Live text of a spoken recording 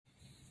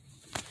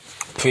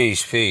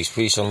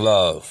Peace and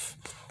love.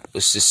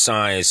 What's the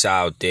science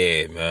out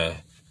there, man?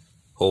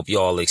 Hope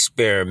y'all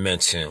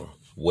experimenting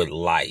with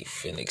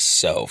life and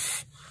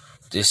itself.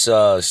 This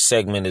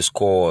segment is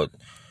called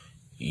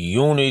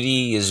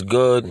Unity is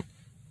Good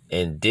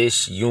and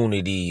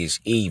Disunity is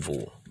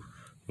Evil.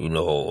 You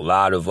know, a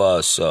lot of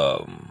us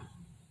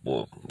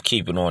will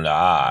keep it on the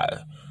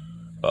eye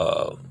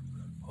of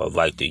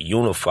like to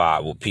unify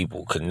with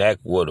people, connect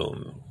with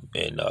them,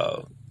 and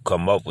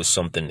come up with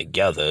something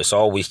together. It's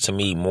always, to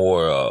me,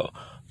 more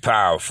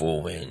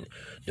powerful when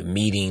the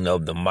meeting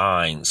of the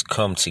minds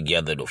come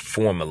together to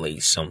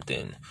formulate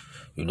something.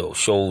 You know,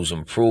 shows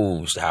and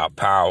proves how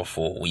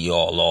powerful we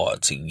all are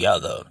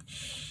together.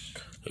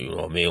 You know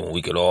what I mean? When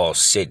we could all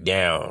sit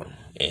down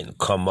and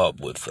come up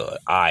with an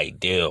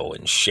ideal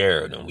and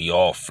share it, and we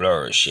all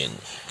flourish. And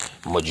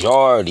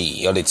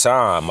majority of the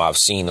time I've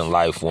seen in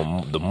life,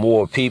 when the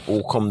more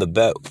people come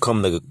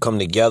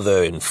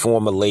together and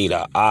formulate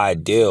an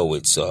ideal,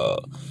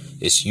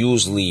 it's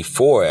usually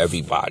for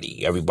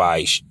everybody.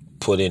 Everybody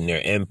put in their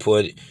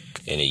input,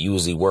 and it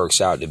usually works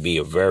out to be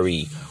a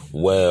very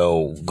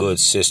good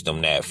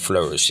system that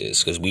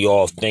flourishes, because we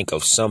all think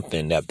of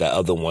something that the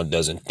other one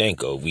doesn't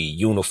think of. We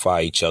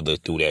unify each other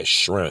through that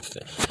strength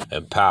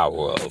and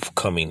power of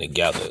coming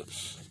together.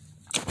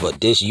 But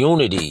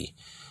disunity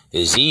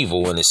is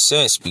evil in a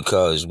sense,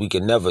 because we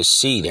can never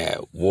see that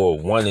we're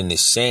one and the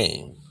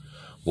same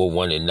with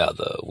one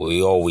another.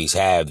 We always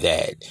have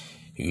that,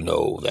 you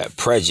know, that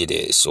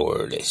prejudice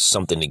or there's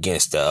something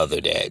against the other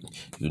that,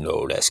 you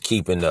know, that's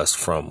keeping us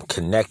from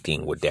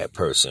connecting with that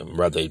person,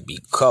 whether it be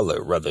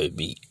color, whether it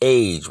be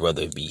age,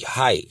 whether it be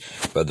height,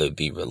 whether it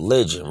be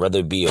religion, whether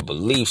it be a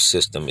belief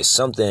system. It's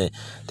something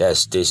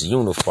that's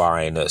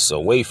disunifying us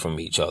away from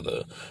each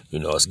other. You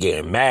know, it's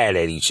getting mad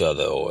at each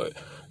other or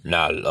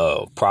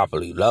not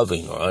properly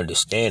loving or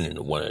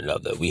understanding one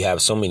another. We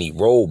have so many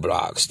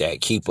roadblocks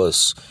that keep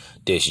us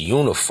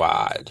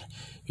disunified,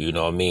 you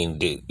know what I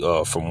mean,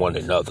 from one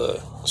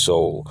another.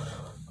 So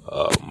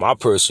my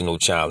personal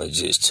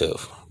challenge is to,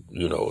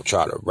 you know,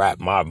 try to wrap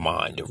my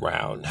mind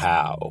around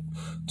how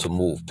to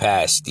move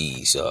past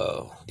these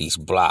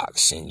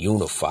blocks and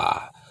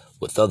unify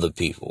with other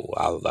people.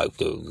 I would like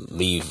to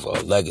leave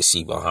a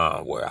legacy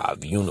behind where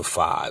I've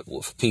unified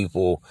with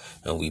people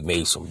and we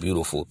made some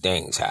beautiful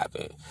things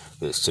happen.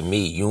 Because to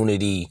me,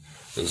 unity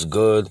is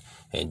good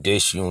and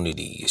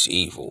disunity is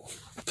evil.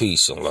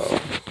 Peace and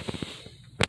love.